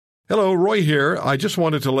Hello, Roy here. I just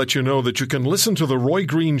wanted to let you know that you can listen to The Roy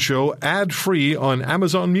Green Show ad-free on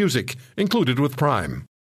Amazon Music, included with Prime.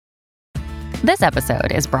 This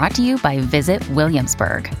episode is brought to you by Visit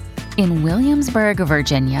Williamsburg. In Williamsburg,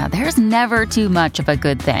 Virginia, there's never too much of a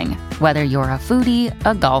good thing. Whether you're a foodie,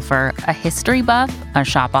 a golfer, a history buff, a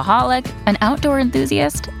shopaholic, an outdoor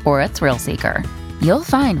enthusiast, or a thrill seeker, you'll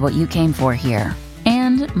find what you came for here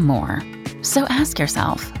and more. So ask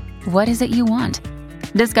yourself, what is it you want?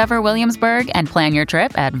 Discover Williamsburg and plan your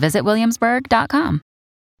trip at visitwilliamsburg.com.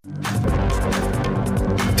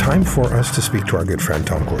 Time for us to speak to our good friend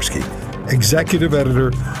Tom Korski, executive editor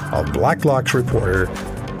of Blacklock's Reporter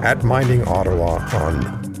at Minding Ottawa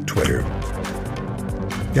on Twitter.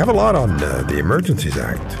 You have a lot on the Emergencies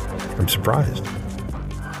Act. I'm surprised.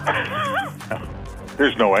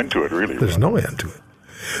 There's no end to it, really. There's no end to it.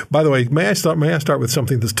 By the way, may I start with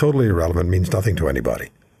something that's totally irrelevant, means nothing to anybody.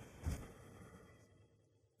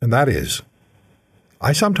 And that is,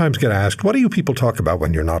 I sometimes get asked, what do you people talk about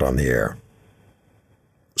when you're not on the air?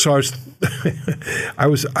 So I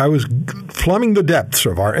was plumbing the depths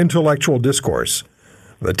of our intellectual discourse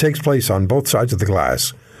that takes place on both sides of the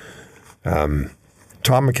glass. Tom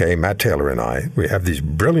McKay, Matt Taylor, and I, we have these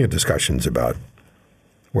brilliant discussions about,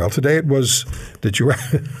 well, today it was, did you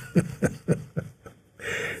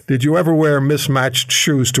ever wear mismatched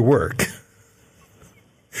shoes to work?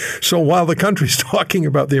 So while the country's talking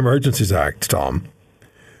about the Emergencies Act, Tom,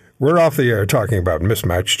 we're off the air talking about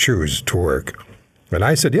mismatched shoes to work. And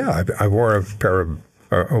I said, yeah, I wore a pair of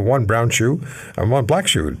one brown shoe and one black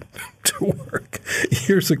shoe to work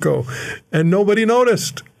years ago, and nobody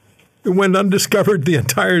noticed. It went undiscovered the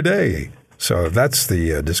entire day. So that's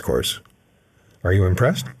the discourse. Are you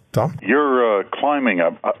impressed, Tom? You're climbing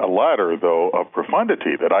a ladder, though, of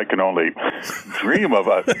profundity that I can only dream of.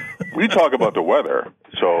 We talk about the weather,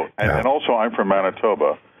 and also I'm from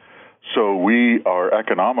Manitoba, so we are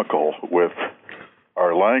economical with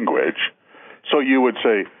our language. So you would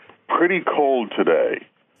say, pretty cold today,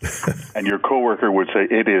 and your coworker would say,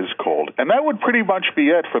 it is cold. And that would pretty much be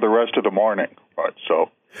it for the rest of the morning. Right, so.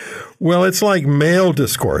 Well, it's like male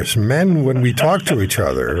discourse. Men, when we talk to each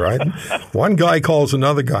other, right? One guy calls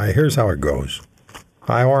another guy. Here's how it goes.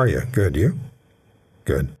 Hi, how are you? Good. You?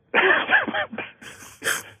 Good.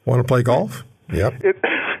 Want to play golf? Yep.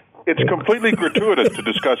 It's completely gratuitous to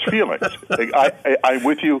discuss feelings. I'm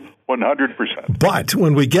with you 100%. But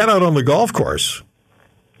when we get out on the golf course,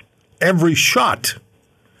 every shot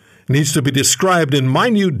needs to be described in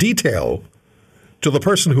minute detail to the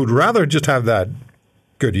person who'd rather just have that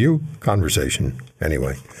good you conversation.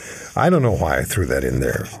 Anyway, I don't know why I threw that in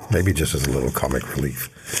there. Maybe just as a little comic relief.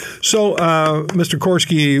 So, Mr.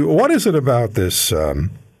 Korski, what is it about this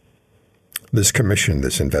this commission,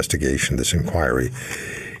 this investigation, this inquiry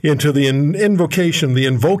into the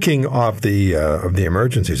invoking of the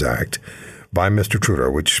Emergencies Act by Mr.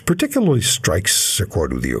 Trudeau, which particularly strikes a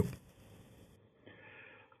chord with you?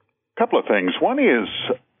 A couple of things. One is,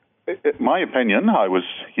 my opinion, I was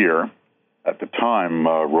here at the time,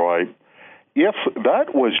 Roy, if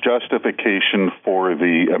that was justification for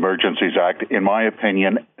the Emergencies Act, in my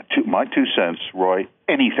opinion, my 2 cents, Roy,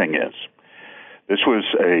 anything is. This was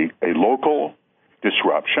a local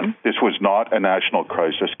disruption. This was not a national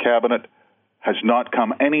crisis. Cabinet has not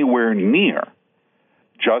come anywhere near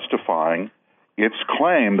justifying its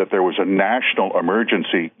claim that there was a national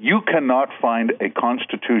emergency. You cannot find a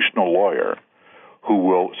constitutional lawyer who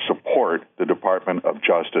will support the Department of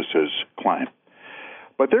Justice's claim.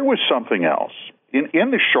 But there was something else.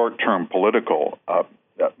 In the short-term political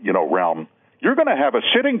realm, you're going to have a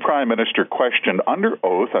sitting prime minister questioned under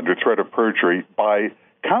oath, under threat of perjury, by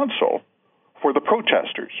counsel for the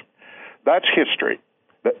protesters. That's history.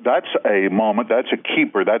 That's a moment. That's a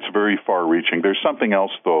keeper. That's very far-reaching. There's something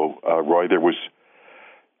else, though, Roy. There was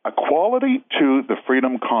a quality to the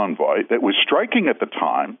Freedom Convoy that was striking at the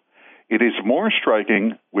time. It is more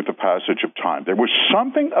striking with the passage of time. There was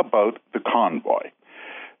something about the convoy.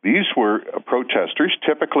 These were protesters,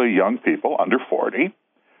 typically young people under 40,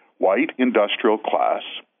 white, industrial class,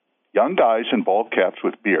 young guys in ball caps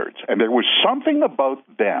with beards. And there was something about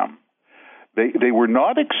them. They were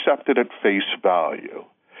not accepted at face value.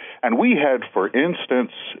 And we had, for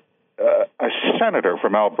instance, a senator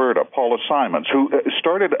from Alberta, Paula Simons, who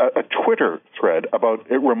started a Twitter thread about,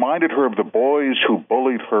 it reminded her of the boys who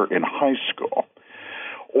bullied her in high school.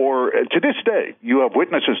 Or to this day, you have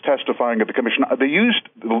witnesses testifying at the commission. They used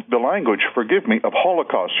the language, forgive me, of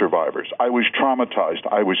Holocaust survivors. I was traumatized.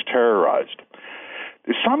 I was terrorized.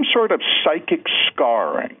 There's some sort of psychic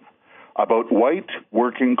scarring about white,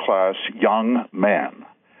 working-class young men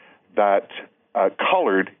that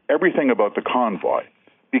colored everything about the convoy.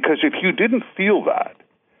 Because if you didn't feel that,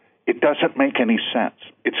 it doesn't make any sense.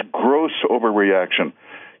 It's gross overreaction.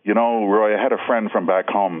 You know, Roy, I had a friend from back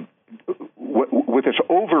home with this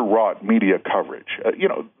overwrought media coverage.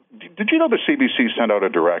 Did you know the CBC sent out a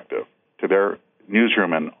directive to their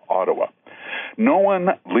newsroom in Ottawa? No one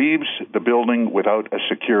leaves the building without a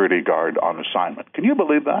security guard on assignment. Can you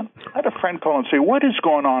believe that? I had a friend call and say, what is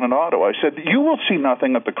going on in Ottawa? I said, you will see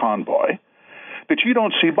nothing at the convoy that you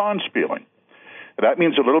don't see bond spieling. That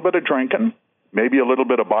means a little bit of drinking, maybe a little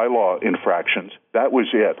bit of bylaw infractions. That was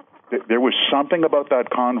it. There was something about that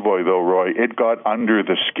convoy, though, Roy. It got under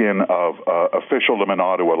the skin of officialdom in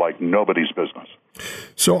Ottawa like nobody's business.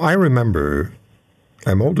 So I remember,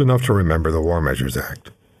 I'm old enough to remember the War Measures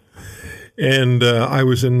Act. And I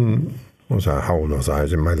was in, how old was I? I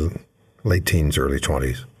was in my late teens, early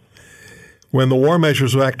 20s, when the War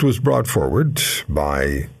Measures Act was brought forward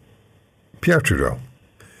by Pierre Trudeau.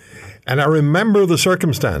 And I remember the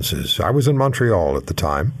circumstances. I was in Montreal at the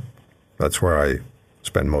time. That's where I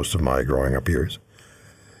spent most of my growing up years.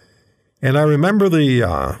 And I remember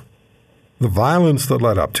the violence that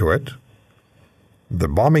led up to it, the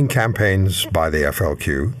bombing campaigns by the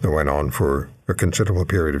FLQ that went on for a considerable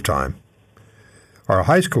period of time. Our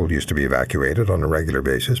high school used to be evacuated on a regular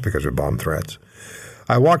basis because of bomb threats.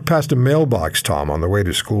 I walked past a mailbox, Tom, on the way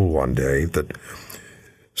to school one day that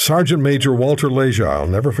Sergeant Major Walter Leja, I'll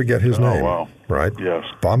never forget his name. Wow. Right? Yes.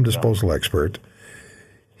 Bomb disposal expert.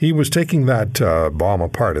 He was taking that bomb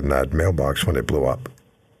apart in that mailbox when it blew up.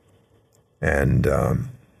 And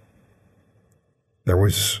there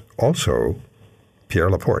was also Pierre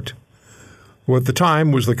Laporte, who at the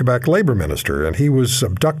time was the Quebec Labour Minister, and he was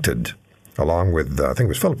abducted along with, I think it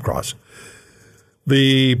was Philip Cross.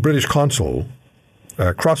 The British consul,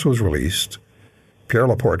 Cross was released. Pierre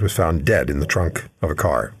Laporte was found dead in the trunk of a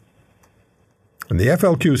car. And the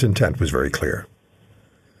FLQ's intent was very clear.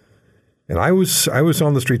 And I was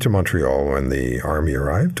on the streets of Montreal when the army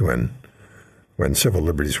arrived, when civil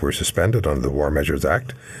liberties were suspended under the War Measures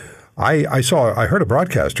Act. I heard a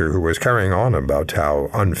broadcaster who was carrying on about how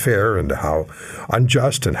unfair and how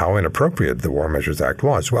unjust and how inappropriate the War Measures Act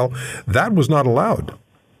was. Well, that was not allowed.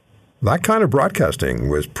 That kind of broadcasting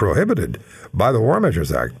was prohibited by the War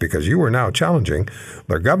Measures Act because you were now challenging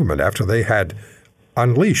the government after they had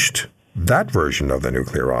unleashed that version of the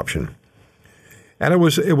nuclear option. And it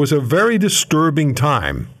was a very disturbing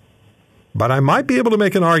time. But I might be able to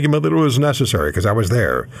make an argument that it was necessary because I was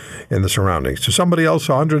there in the surroundings. To somebody else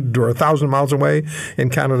 100 or 1,000 miles away in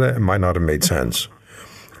Canada, it might not have made sense.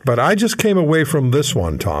 But I just came away from this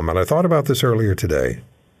one, Tom, and I thought about this earlier today.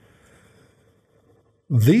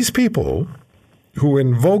 These people who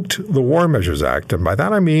invoked the War Measures Act, and by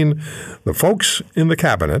that I mean the folks in the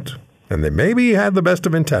cabinet, and they maybe had the best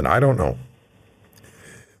of intent, I don't know.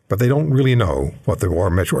 But they don't really know what the War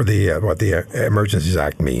Measure or what the Emergencies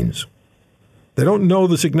Act means. They don't know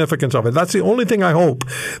the significance of it. That's the only thing I hope,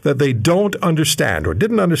 that they don't understand or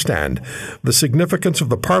didn't understand the significance of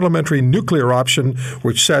the parliamentary nuclear option,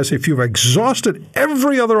 which says if you've exhausted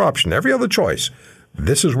every other option, every other choice,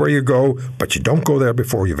 this is where you go, but you don't go there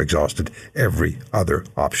before you've exhausted every other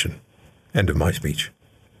option. End of my speech.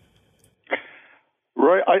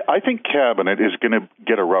 Roy, I think Cabinet is going to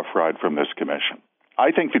get a rough ride from this commission.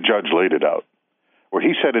 I think the judge laid it out, where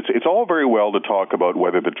he said it's all very well to talk about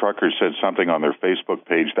whether the truckers said something on their Facebook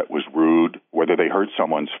page that was rude, whether they hurt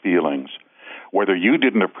someone's feelings, whether you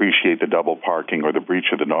didn't appreciate the double parking or the breach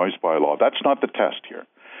of the noise bylaw. That's not the test here.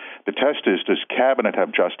 The test is, does Cabinet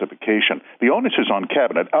have justification? The onus is on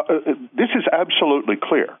Cabinet. This is absolutely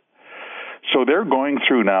clear. So they're going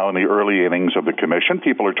through now in the early innings of the commission.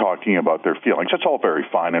 People are talking about their feelings. That's all very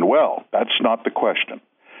fine and well. That's not the question.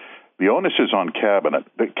 The onus is on Cabinet.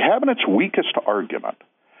 The Cabinet's weakest argument,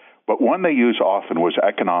 but one they use often, was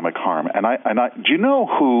economic harm. And do you know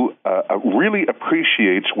who really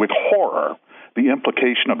appreciates with horror the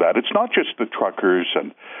implication of that? It's not just the truckers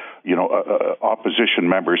and opposition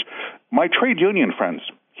members. My trade union friends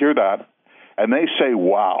hear that, and they say,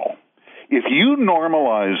 wow. If you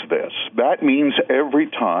normalize this, that means every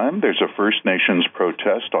time there's a First Nations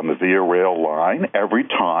protest on the Via Rail line, every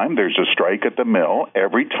time there's a strike at the mill,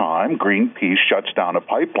 every time Greenpeace shuts down a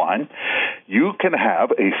pipeline, you can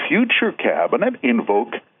have a future cabinet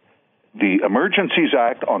invoke the Emergencies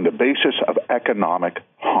Act on the basis of economic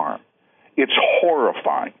harm. It's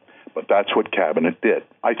horrifying, but that's what Cabinet did.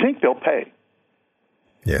 I think they'll pay.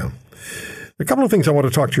 Yeah. A couple of things I want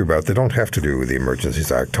to talk to you about. They don't have to do with the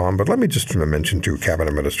Emergencies Act, Tom, but let me just mention two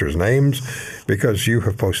cabinet ministers' names because you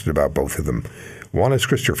have posted about both of them. One is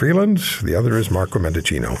Chrystia Freeland. The other is Marco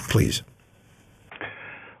Mendicino. Please.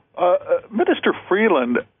 Minister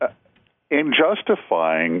Freeland, in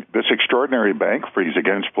justifying this extraordinary bank freeze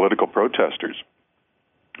against political protesters,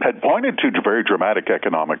 had pointed to very dramatic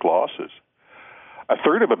economic losses.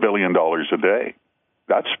 $1/3 of $1 billion a day.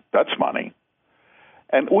 That's money.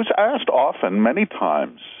 And was asked often, many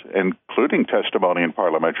times, including testimony in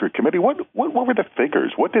parliamentary committee, what were the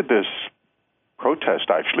figures? What did this protest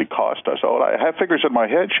actually cost us? Oh, I have figures in my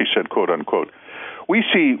head, she said, quote unquote. We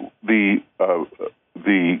see the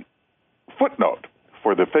footnote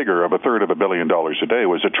for the figure of $1/3 of $1 billion a day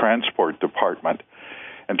was a Transport Department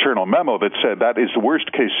internal memo that said that is the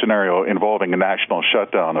worst case scenario involving a national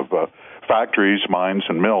shutdown of factories, mines,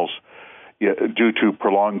 and mills due to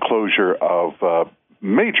prolonged closure of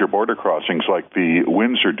major border crossings like the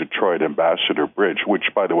Windsor-Detroit Ambassador Bridge, which,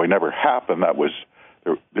 by the way, never happened. That was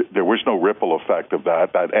there was no ripple effect of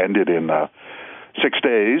that. That ended in 6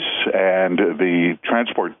 days, and the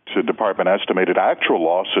Transport Department estimated actual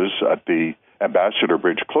losses at the Ambassador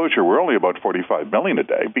Bridge closure were only about $45 million a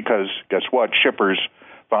day because, guess what, shippers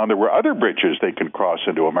found there were other bridges they could cross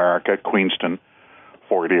into America, Queenston,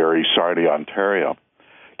 Fort Erie, Sarnia, Ontario.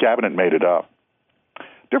 Cabinet made it up.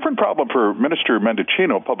 Different problem for Minister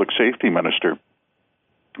Mendicino, Public Safety Minister.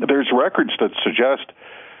 There's records that suggest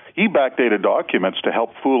he backdated documents to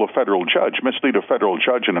help fool a federal judge, mislead a federal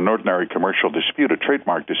judge in an ordinary commercial dispute, a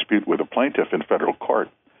trademark dispute with a plaintiff in federal court.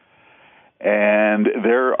 And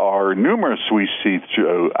there are numerous, we see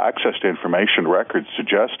through access to information records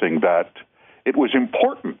suggesting that it was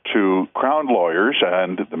important to Crown lawyers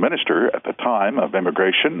and the minister at the time of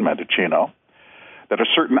immigration, Mendicino, that a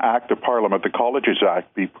certain act of Parliament, the Colleges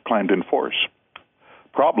Act, be proclaimed in force.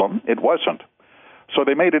 Problem, it wasn't. So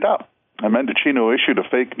they made it up. And Mendicino issued a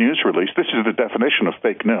fake news release. This is the definition of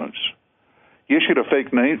fake news. He issued a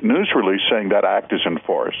fake news release saying that act is in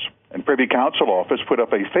force. And Privy Council Office put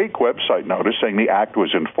up a fake website notice saying the act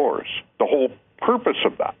was in force. The whole purpose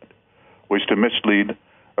of that was to mislead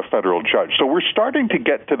a federal judge. So we're starting to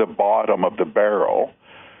get to the bottom of the barrel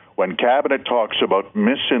when Cabinet talks about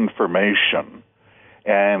misinformation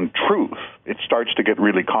and truth. It starts to get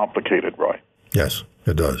really complicated, Roy. Yes,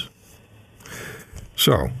 it does.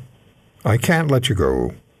 So I can't let you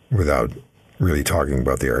go without really talking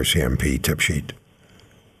about the RCMP tip sheet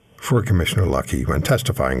for Commissioner Lucki when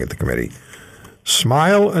testifying at the committee.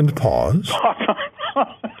 Smile and pause.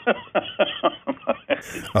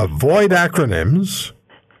 Avoid acronyms.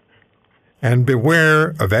 And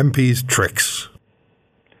beware of MPs' tricks.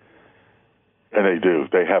 And they do.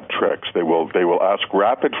 They have tricks. They will ask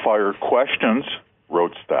rapid-fire questions,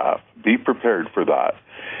 wrote staff. Be prepared for that.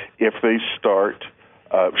 If they start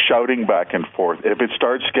shouting back and forth, if it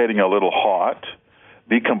starts getting a little hot,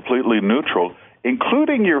 be completely neutral,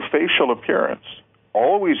 including your facial appearance.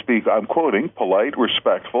 Always be, I'm quoting, polite,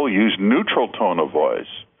 respectful, use neutral tone of voice.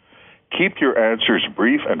 Keep your answers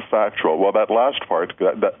brief and factual. Well, that last part,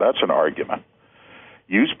 that's an argument.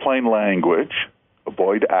 Use plain language.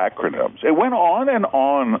 Avoid acronyms. It went on and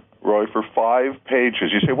on, Roy, for 5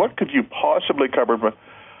 pages. You say, what could you possibly cover? But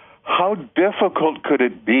how difficult could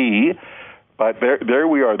it be? But there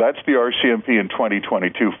we are. That's the RCMP in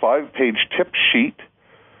 2022. 5-page tip sheet,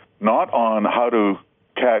 not on how to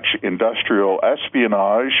catch industrial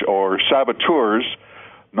espionage or saboteurs,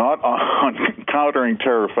 not on countering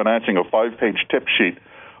terror financing, a 5-page tip sheet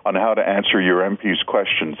on how to answer your MP's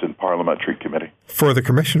questions in parliamentary committee. For the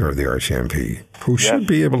commissioner of the RCMP, who should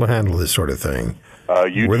be able to handle this sort of thing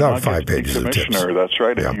without 5 pages of tips. That's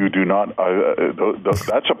right. Yeah. If you do not,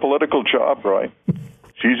 that's a political job, right?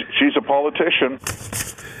 She's a politician.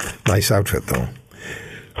 Nice outfit, though.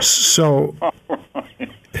 So,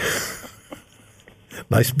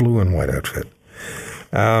 nice blue and white outfit.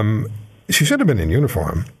 She should have been in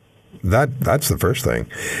uniform. That's the first thing.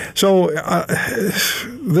 So,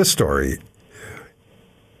 this story.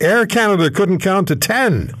 Air Canada couldn't count to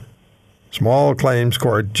 10. Small Claims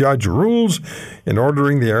Court judge rules in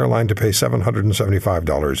ordering the airline to pay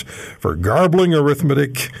 $775 for garbling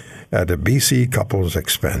arithmetic at a BC couple's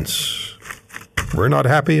expense. We're not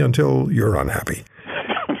happy until you're unhappy.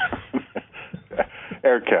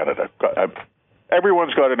 Air Canada.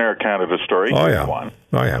 Everyone's got an Air Canada story. Oh, yeah. One.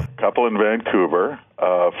 Oh, yeah. Couple in Vancouver,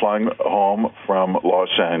 flying home from Los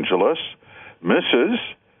Angeles. Mrs.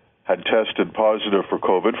 had tested positive for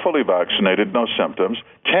COVID, fully vaccinated, no symptoms,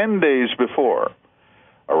 10 days before.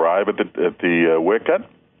 Arrive at the wicket.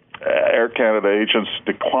 Air Canada agents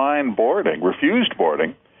declined boarding, refused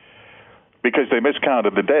boarding, because they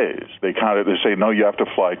miscounted the days. They say, no, you have to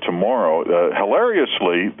fly tomorrow.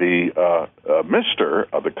 Hilariously, the mister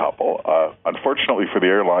of the couple, unfortunately for the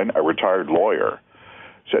airline, a retired lawyer,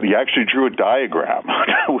 said he actually drew a diagram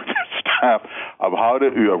with graph of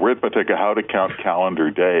arithmetic of how to count calendar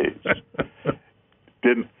days.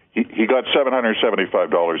 He got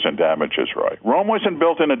 $775 in damages, Roy. Rome wasn't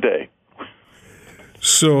built in a day.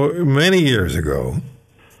 So many years ago,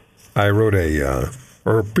 I wrote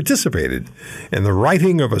or participated in the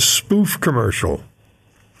writing of a spoof commercial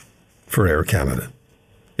for Air Canada.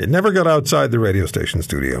 It never got outside the radio station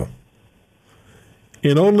studio.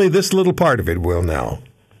 In only this little part of it will now.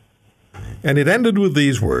 And it ended with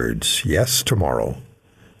these words, "Yes, tomorrow,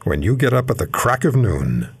 when you get up at the crack of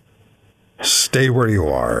noon, stay where you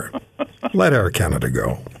are. Let Air Canada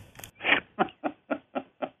go."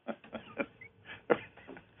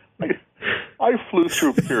 I flew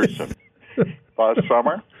through Pearson last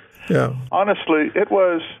summer. Yeah. Honestly, it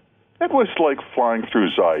was like flying through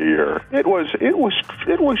Zaire. It was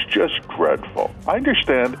just dreadful. I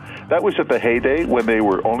understand that was at the heyday when they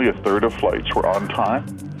were only a third of flights were on time.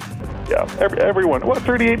 Yeah, everyone.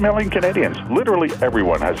 38 million Canadians. Literally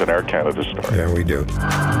everyone has an Air Canada star. Yeah, we do.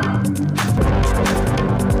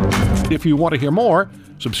 If you want to hear more,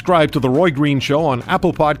 subscribe to The Roy Green Show on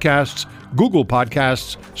Apple Podcasts, Google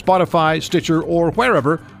Podcasts, Spotify, Stitcher, or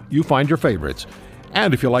wherever you find your favorites.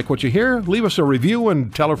 And if you like what you hear, leave us a review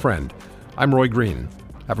and tell a friend. I'm Roy Green.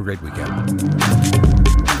 Have a great weekend.